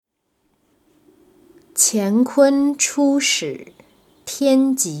乾坤初始，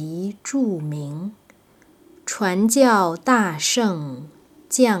天极著名，传教大圣，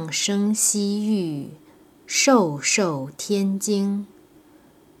降生西域，授受天经。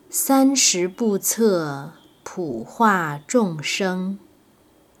30部册，普化众生。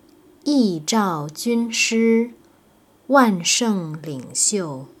义照军师，万圣领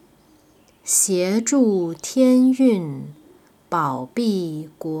袖，协助天运，保庇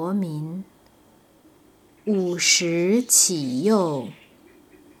国民。50启佑，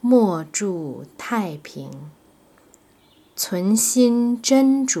默祝太平。存心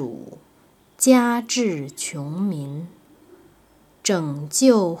真主，加治穷民。拯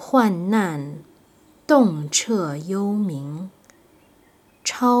救患难，洞彻幽冥。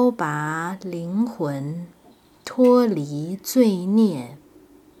超拔灵魂，脱离罪孽。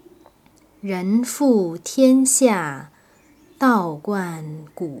人负天下，道贯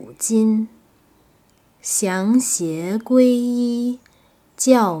古今。降邪归一，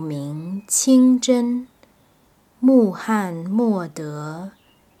教明清真。穆罕默德，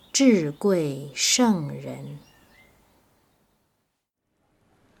至贵圣人。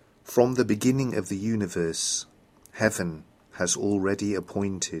From the beginning of the universe, heaven has already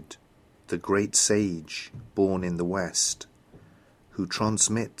appointed the great sage born in the West, who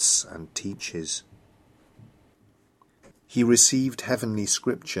transmits and teaches. He received heavenly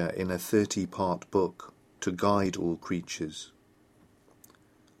scripture in a 30-part book to guide all creatures.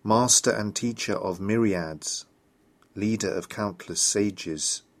 Master and teacher of myriads, leader of countless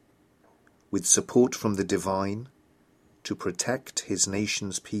sages, with support from the divine, to protect his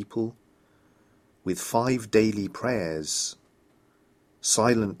nation's people, with 5 daily prayers,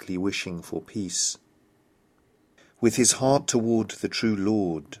 silently wishing for peace. With his heart toward the true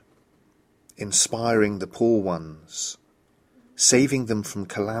Lord, inspiring the poor ones, saving them from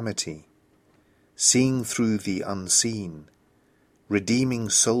calamity, seeing through the unseen, redeeming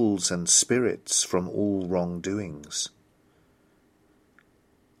souls and spirits from all wrongdoings.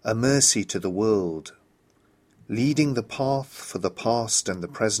 A mercy to the world, leading the path for the past and the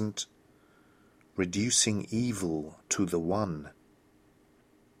present, reducing evil to the one.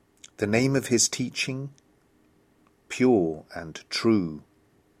 The name of his teaching, pure and true.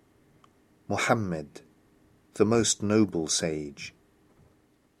 Muhammad, the most noble sage.